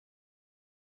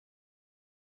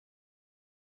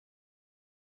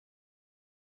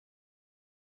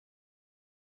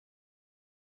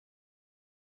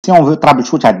Si on veut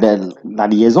troubleshoot la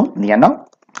liaison,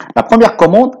 la première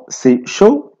commande, c'est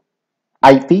show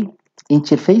IP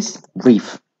interface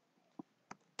brief.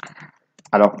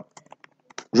 Alors,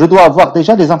 je dois avoir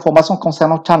déjà des informations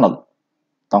concernant channel.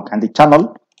 Donc, un des channel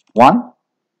 1,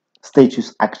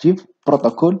 status active,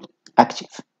 protocole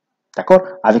active. D'accord?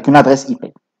 Avec une adresse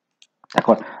IP.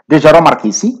 D'accord? Déjà remarquez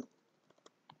ici,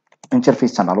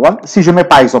 interface channel 1. Si je mets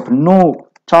par exemple no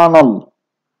channel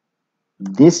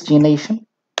destination,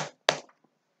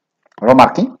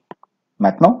 remarquez,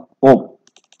 maintenant, oh,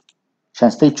 j'ai un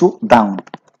statut down.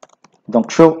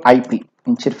 Donc, show IP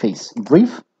interface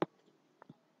brief,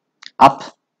 up,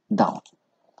 down.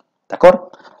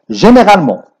 D'accord?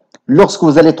 Généralement, lorsque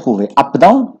vous allez trouver up,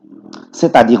 down,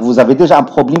 c'est-à-dire vous avez déjà un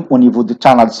problème au niveau de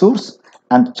channel source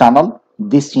and channel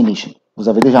destination. Vous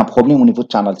avez déjà un problème au niveau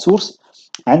de channel source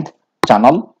and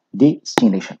channel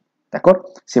destination. D'accord?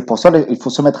 C'est pour ça qu'il faut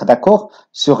se mettre d'accord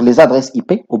sur les adresses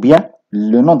IP ou bien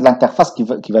le nom de l'interface qui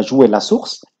va jouer la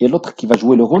source et l'autre qui va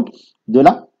jouer le rôle de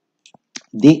la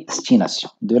destination.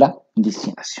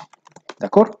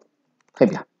 D'accord? Très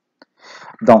bien.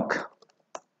 Donc,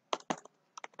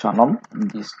 channel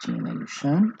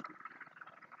destination.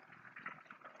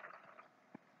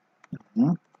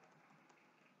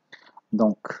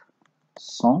 Donc,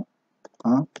 100,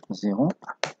 1, 0.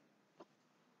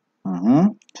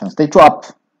 J'ai un state up.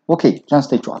 OK, j'ai un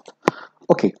state up.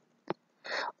 OK.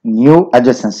 New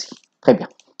adjacency. Très bien.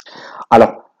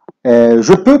 Alors,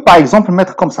 je peux par exemple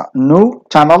mettre comme ça. No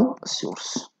channel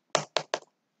source.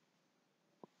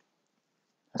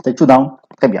 State down.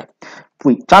 Très bien.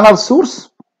 Puis, channel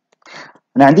source,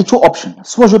 on a deux options.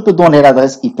 Soit je peux donner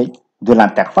l'adresse IP de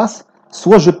l'interface,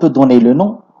 soit je peux donner le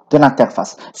nom de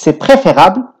l'interface. C'est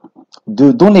préférable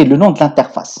de donner le nom de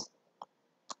l'interface.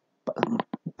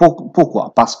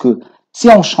 Pourquoi? Parce que si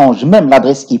on change même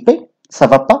l'adresse IP, ça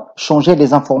ne va pas changer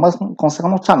les informations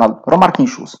concernant le channel. Remarquez une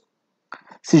chose.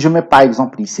 Si je mets par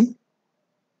exemple ici,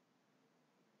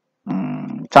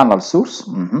 channel source,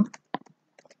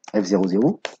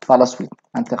 F00, par la suite,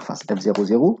 interface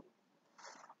F00,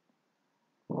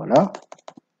 voilà,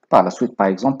 par la suite par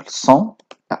exemple 100,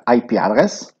 IP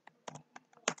adresse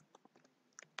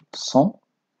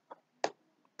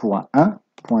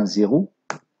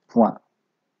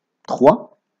 100.1.0.3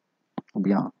 ou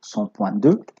bien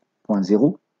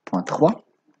 100.2.0.3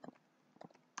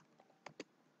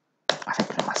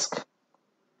 avec le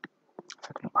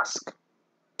masque.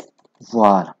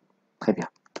 Voilà, très bien.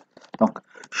 Donc,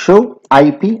 show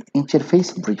IP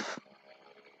interface brief.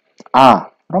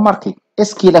 Ah, remarquez,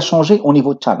 est-ce qu'il a changé au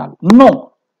niveau de channel?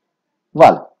 Non.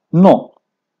 Voilà, non.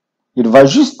 Il va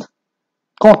juste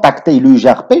contacter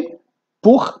l'UGRP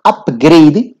pour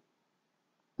upgrader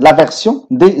la version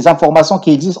des informations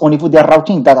qui existent au niveau des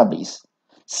routing database.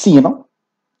 Sinon,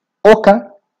 aucun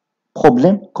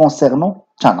problème concernant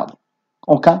channel.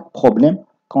 Aucun problème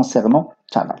concernant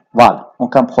channel. Voilà,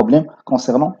 aucun problème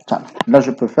concernant channel. Là,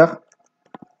 je peux faire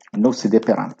no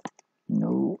CDP RAM.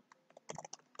 No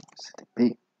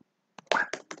CDP.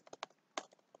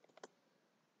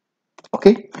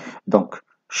 OK? Donc,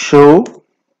 show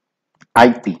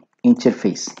IP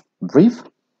interface brief.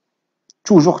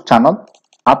 Toujours channel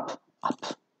up.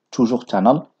 Toujours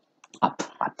channel up.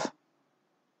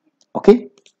 OK?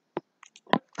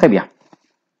 Très bien.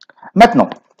 Maintenant,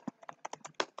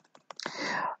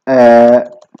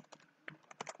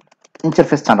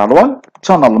 interface channel 1,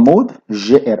 channel mode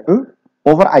GRE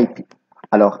over IP.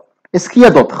 Alors, est-ce qu'il y a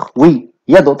d'autres? Oui,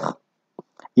 il y a d'autres.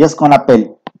 Il y a ce qu'on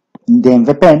appelle des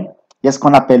VPN, il y a ce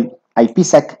qu'on appelle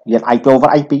IPsec, il y a IP over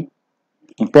IP,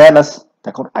 MPLS,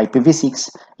 d'accord, IPv6,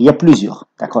 il y a plusieurs,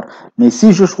 d'accord. Mais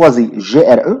si je choisis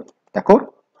GRE, d'accord,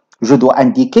 je dois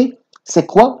indiquer c'est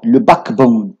quoi le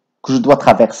backbone que je dois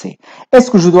traverser. Est-ce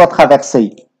que je dois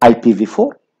traverser IPv4,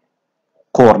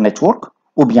 Core Network,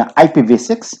 ou bien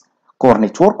IPv6, Core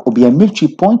Network, ou bien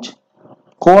Multipoint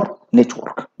Core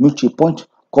Network. Multipoint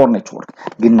Core Network.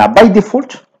 By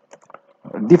default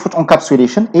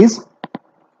encapsulation is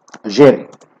GRE.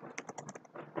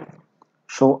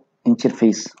 Show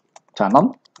interface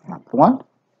channel. Point.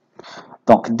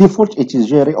 Donc, default, it is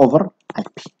GRE over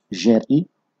IP. GRE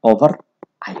over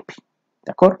IP.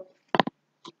 D'accord?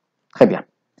 Très bien.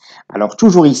 Alors,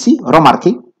 toujours ici,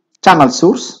 remarquez, channel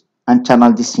source and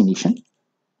channel destination.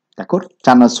 D'accord?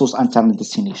 Channel source and channel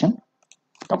destination.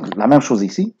 Donc, la même chose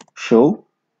ici. Show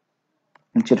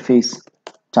interface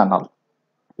channel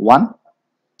 1,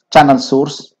 channel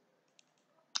source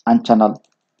and channel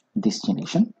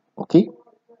destination. OK?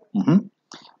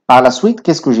 Par la suite,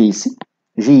 qu'est-ce que j'ai ici?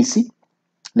 J'ai ici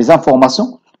les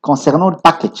informations concernant le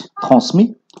package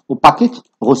transmis au package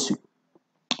reçu.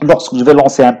 Lorsque je vais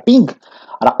lancer un ping,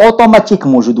 Alors,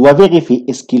 automatiquement, je dois vérifier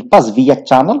est-ce qu'il passe via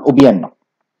channel ou bien non.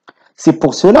 C'est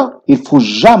pour cela, il ne faut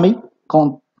jamais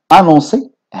annoncer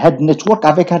head network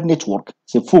avec head network.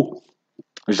 C'est faux.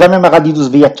 Jamais ma radidous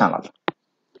via channel.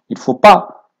 Il ne faut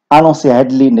pas annoncer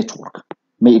head les network.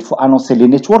 Mais il faut annoncer les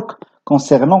networks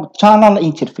concernant channel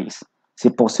interface.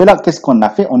 C'est pour cela, qu'est-ce qu'on a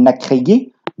fait? On a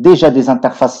créé déjà des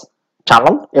interfaces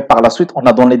channel et par la suite, on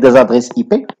a donné des adresses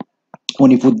IP au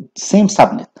niveau de same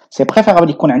subnet. C'est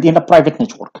préférable qu'on ait un private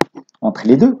network. Entre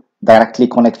les deux, directly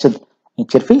connected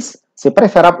interface, c'est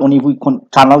préférable au niveau du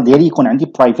channel d'Eri qu'on ait un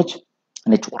private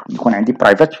network. Qu'on ait un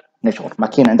private network. Mais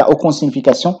qu'il n'y a aucune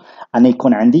signification à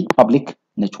qu'on ait un public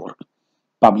network.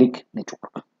 Public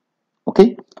network. OK?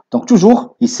 Donc,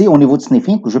 toujours ici, au niveau de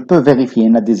sniffing, je peux vérifier.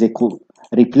 Il y a des échos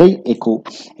replay, écho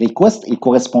request, il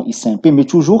correspond ici un peu, mais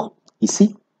toujours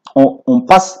ici, on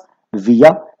passe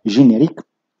via générique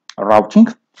routing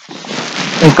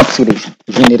encapsulation.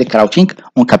 Generic routing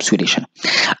encapsulation.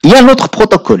 Il y a un autre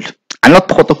protocole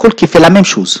qui fait la même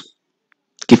chose.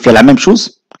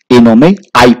 Est nommé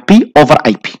IP over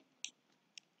IP.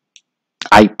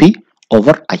 IP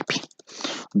over IP.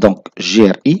 Donc,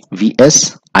 GRI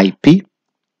vs IP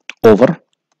over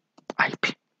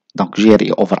IP. Donc,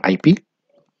 GRI over IP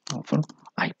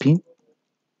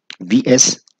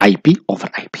vs IP over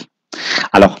IP.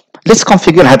 Alors, let's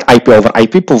configure IP over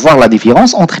IP pour voir la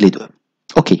différence entre les deux.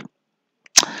 OK.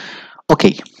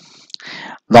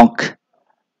 Donc,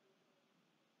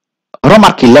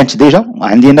 remarquez l'inch déjà, on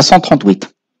a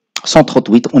 138.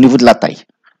 138 au niveau de la taille.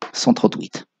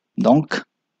 138. Donc,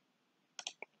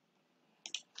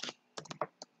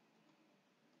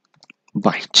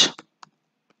 byte.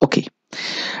 OK.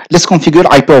 Let's configure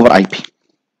IP over IP.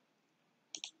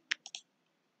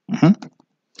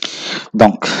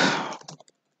 Donc,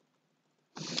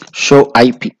 show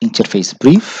IP interface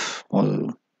brief.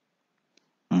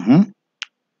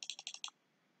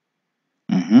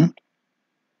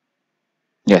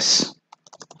 Yes.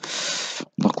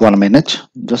 Donc, 1 minute,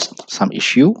 just some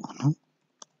issue.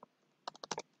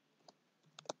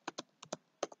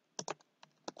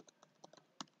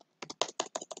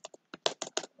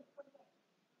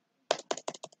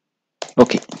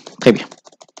 OK, très bien.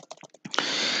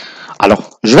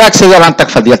 Alors, je vais accéder à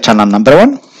l'interface de channel number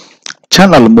 1.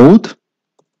 Channel mode,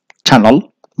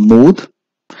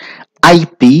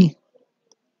 IP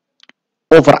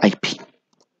over IP.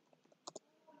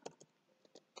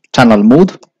 Channel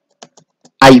mode,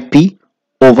 IP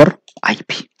over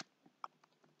IP.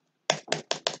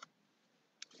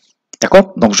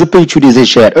 D'accord? Donc, je peux utiliser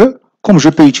GRE comme je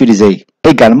peux utiliser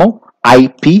également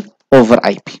IP over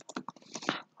IP.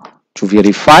 To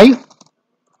verify,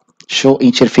 show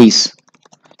interface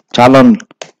channel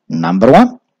number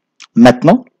 1.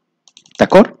 Maintenant,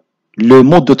 d'accord? Le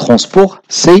mode de transport,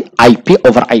 c'est IP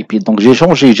over IP. Donc, j'ai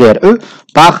changé GRE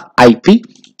par IP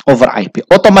over IP.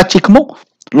 Automatiquement,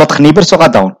 l'autre niveau sera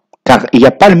down, car il n'y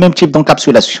a pas le même type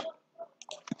d'encapsulation.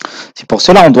 C'est pour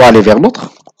cela qu'on doit aller vers l'autre.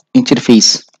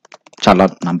 Interface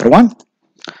channel number 1.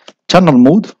 Channel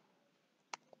mode,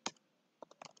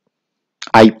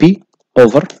 IP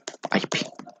over IP.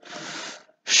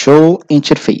 Show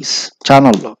interface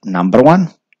channel number 1.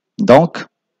 Donc,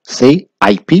 c'est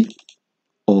IP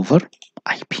over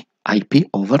IP. IP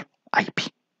over IP.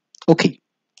 OK.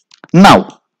 Now,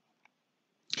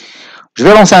 je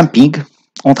vais lancer un ping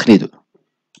entre les deux.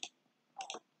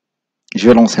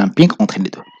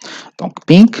 Donc,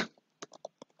 ping,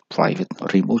 private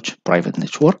remote, private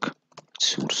network,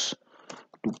 source,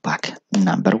 loopback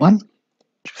number 1.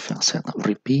 Je fais un certain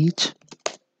repeat.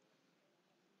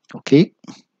 OK.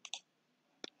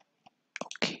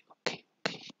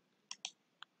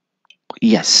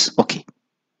 Yes, OK.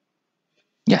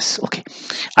 Yes, OK.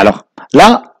 Alors,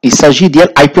 là, il s'agit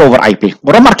d'IP over IP.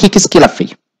 Remarquez qu'est-ce qu'il a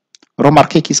fait.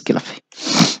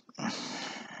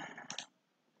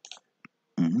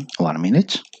 One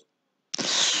minute.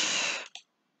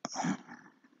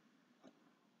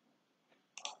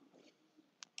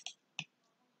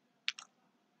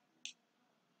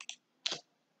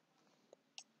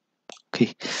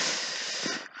 OK.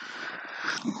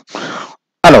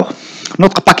 Alors,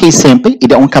 notre paquet SMP,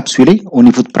 il est encapsulé au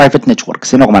niveau de private network.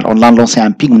 C'est normal. On a lancé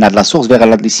un ping, on a de la source vers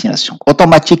la destination.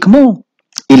 Automatiquement,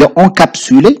 il est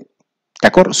encapsulé,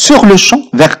 d'accord, sur le champ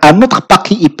vers un autre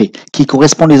paquet IP qui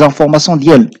correspond aux informations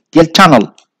d'IEL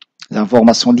channel. Les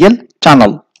informations d'IEL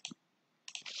channel.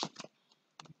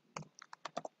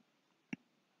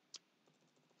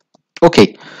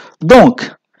 OK.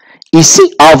 Donc, ici,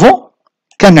 avant,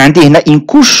 quand on a une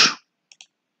couche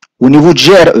au niveau de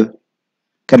GRE,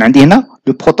 quand on a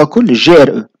le protocole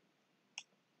GRE.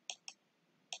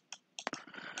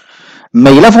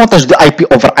 Mais l'avantage de IP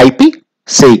over IP,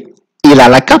 c'est qu'il a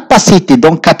la capacité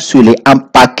d'encapsuler un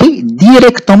paquet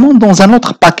directement dans un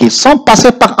autre paquet, sans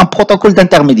passer par un protocole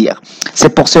d'intermédiaire.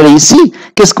 C'est pour cela ici,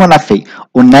 qu'est-ce qu'on a fait?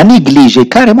 On a négligé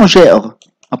carrément GRE.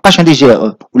 On n'a pas changé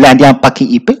GRE. Ou là, il y a un paquet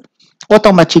IP,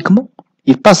 automatiquement,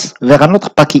 il passe vers un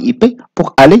autre paquet IP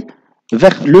pour aller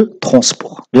vers le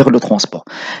transport.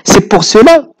 C'est pour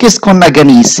cela, qu'est-ce qu'on a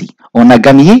gagné ici? On a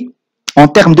gagné en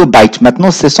termes de bytes. Maintenant,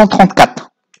 c'est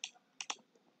 134.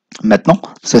 Maintenant,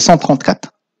 c'est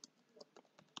 134.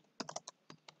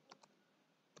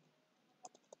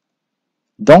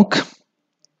 Donc,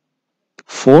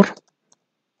 4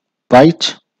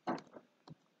 bytes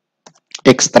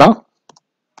extra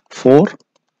for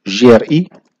GRE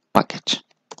package.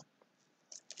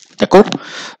 D'accord?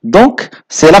 Donc,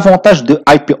 c'est l'avantage de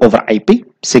IP over IP,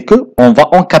 c'est qu'on va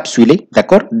encapsuler,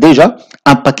 d'accord, déjà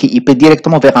un paquet IP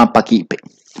directement vers un paquet IP.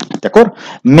 D'accord?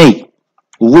 Mais,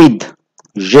 with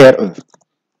GRE,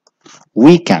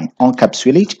 we can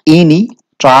encapsulate any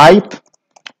type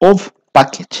of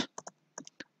package,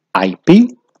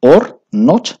 IP or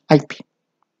not IP.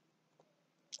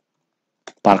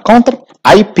 Par contre,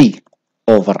 IP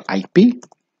over IP,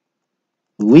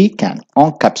 we can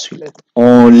encapsulate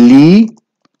only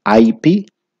IP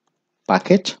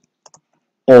package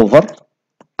over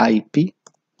IP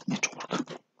network.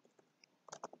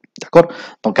 D'accord?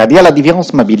 Donc, il y a la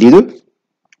différence ma les deux,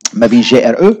 ma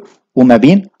GRE ou ma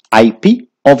IP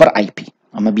over IP.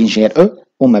 Ma GRE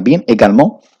ou ma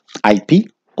également IP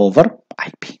over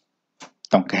IP.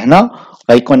 Donc, là,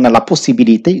 on a la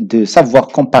possibilité de savoir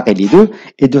comparer les deux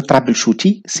et de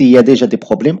troubleshooter s'il y a déjà des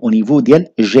problèmes au niveau de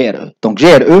GRE. Donc,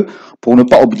 GRE, pour ne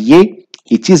pas oublier,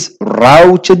 it is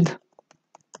routed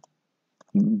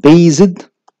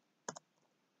based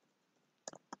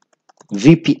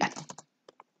VPN.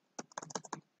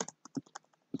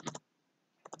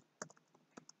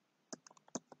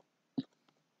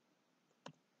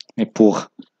 Mais pour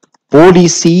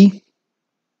policy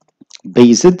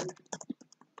based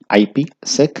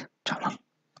IPsec channel.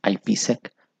 IPsec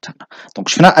channel. Donc,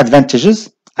 je fais advantages.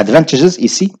 Advantages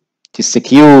ici, c'est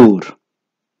secure.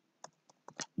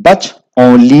 But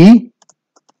only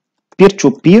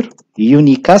peer-to-peer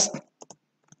unicast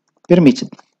permitted.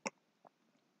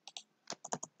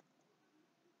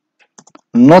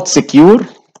 Not secure,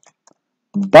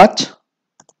 but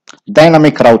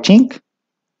dynamic routing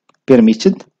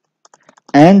permitted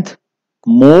and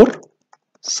more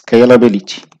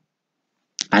scalability.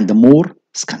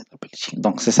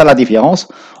 Donc, c'est ça la différence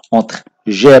entre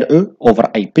GRE over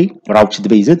IP, routed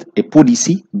based, et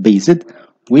policy based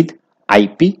with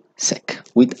IPsec.